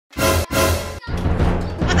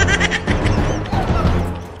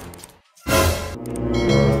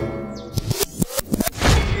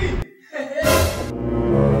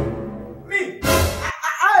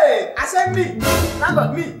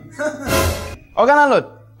Oga landlord.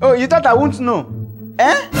 Oh, you thought I won't know?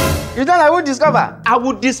 Eh? You thought I would discover? I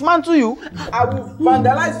would dismantle you. I will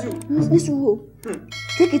vandalize you.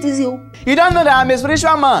 Take it easy. You don't know that I'm a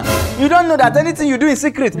spiritual man. You don't know that anything you do in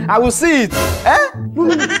secret, I will see it. Eh? No,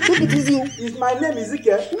 take it easy. Is my name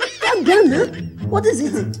Ezekiel? Calm down, man. What is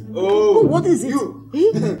it? Oh, what is it? You.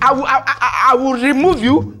 I will remove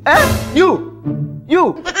you. Eh? You.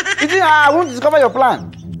 You think I won't discover your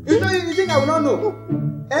plan? You think I will not know?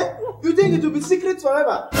 Eh? You think it will be secret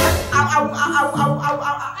forever? Hey!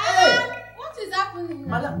 What is happening?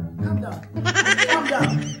 Madam, calm down. Calm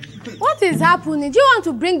down. What is happening? Do you want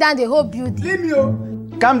to bring down the whole building? Leave me,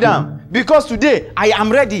 oh. Calm down. Because today I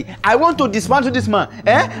am ready. I want to dismantle this man.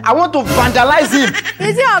 Eh? I want to vandalize him.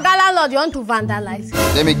 Is it Oga landlord you want to vandalize?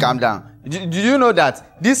 Let me calm down. Do you know that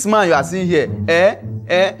this man you are seeing here,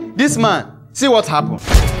 this man, see what happened?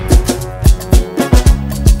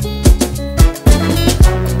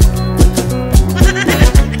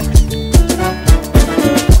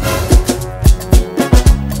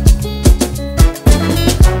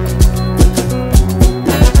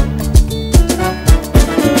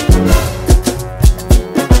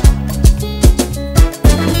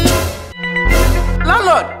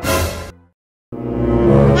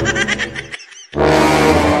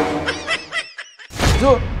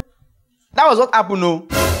 So, that was what happened, no?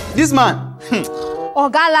 This man.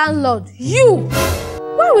 Oga landlord, you!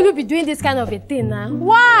 Why will you be doing this kind of a thing now?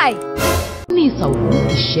 Why? And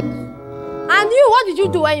you, what did you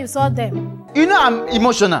do when you saw them? You know I'm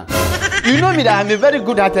emotional. You know me that I'm a very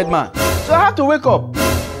good-hearted man. So I have to wake up.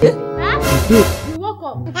 Huh? You woke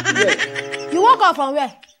up? Yes. You woke up from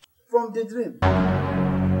where? From the dream.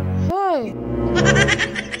 Hey.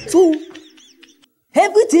 So,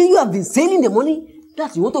 everything you have been saying in the morning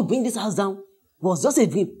that you want to bring this house down was just a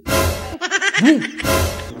dream. Dream.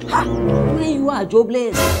 Ha! When you are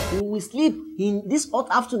jobless, you will sleep in this hot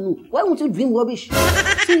afternoon. Why won't you dream rubbish?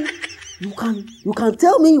 See, you can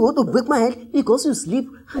tell me you want to break my head because you sleep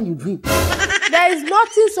and you dream. There is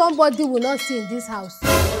nothing somebody will not see in this house. You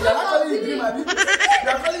are not calling it dream, Abi. You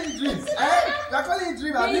are calling it dreams. Eh? You are calling it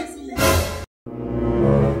dream, Abi.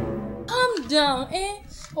 Calm down, eh?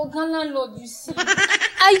 Oga landlord, you see.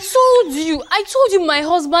 I told you my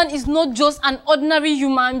husband is not just an ordinary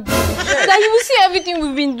human being. Yes. That he will see everything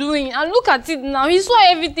we've been doing. And look at it now. He saw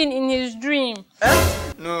everything in his dream.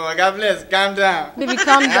 Eh? No, ogaflex, calm down. Baby,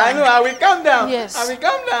 calm down. I know, I will calm down. Yes. I will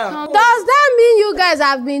calm down. Does that mean you guys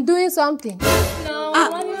have been doing something? No,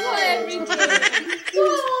 and he saw everything. So,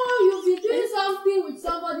 you've been doing something with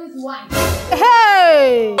somebody's wife.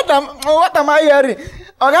 Hey! What am I hearing?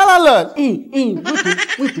 Oga landlord. Wait.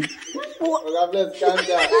 Ogaflex, calm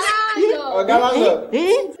down. Oga landlord.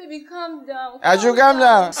 Baby, calm down. I should calm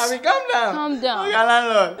down. I will calm down. Calm down. Oga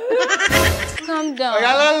landlord. Calm down.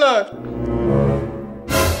 Oga landlord.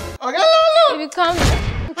 Oga landlord. Baby, calm down.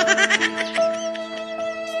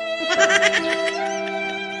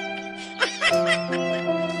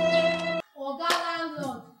 Oga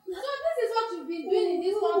landlord. So this is what you've been doing in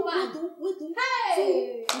this compound. Wait.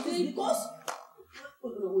 Hey! So, it is because...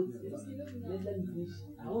 Wait. Let me finish.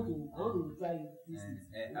 I want to try this.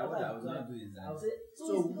 What I was not doing is that. I'll say,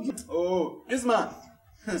 Oh, this man.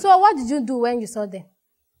 So what did you do when you saw them?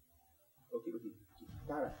 Okay.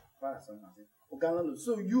 Para, son. Oga landlord.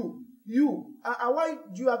 So you, why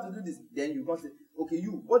do you have to do this? Then you can't say, okay,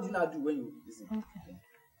 you. What do you now do when you listen? Okay.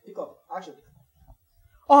 Pick up. Action.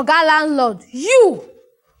 Oga landlord, you!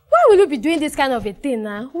 Why will you be doing this kind of a thing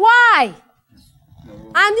now? Why? No.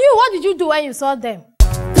 And you, what did you do when you saw them?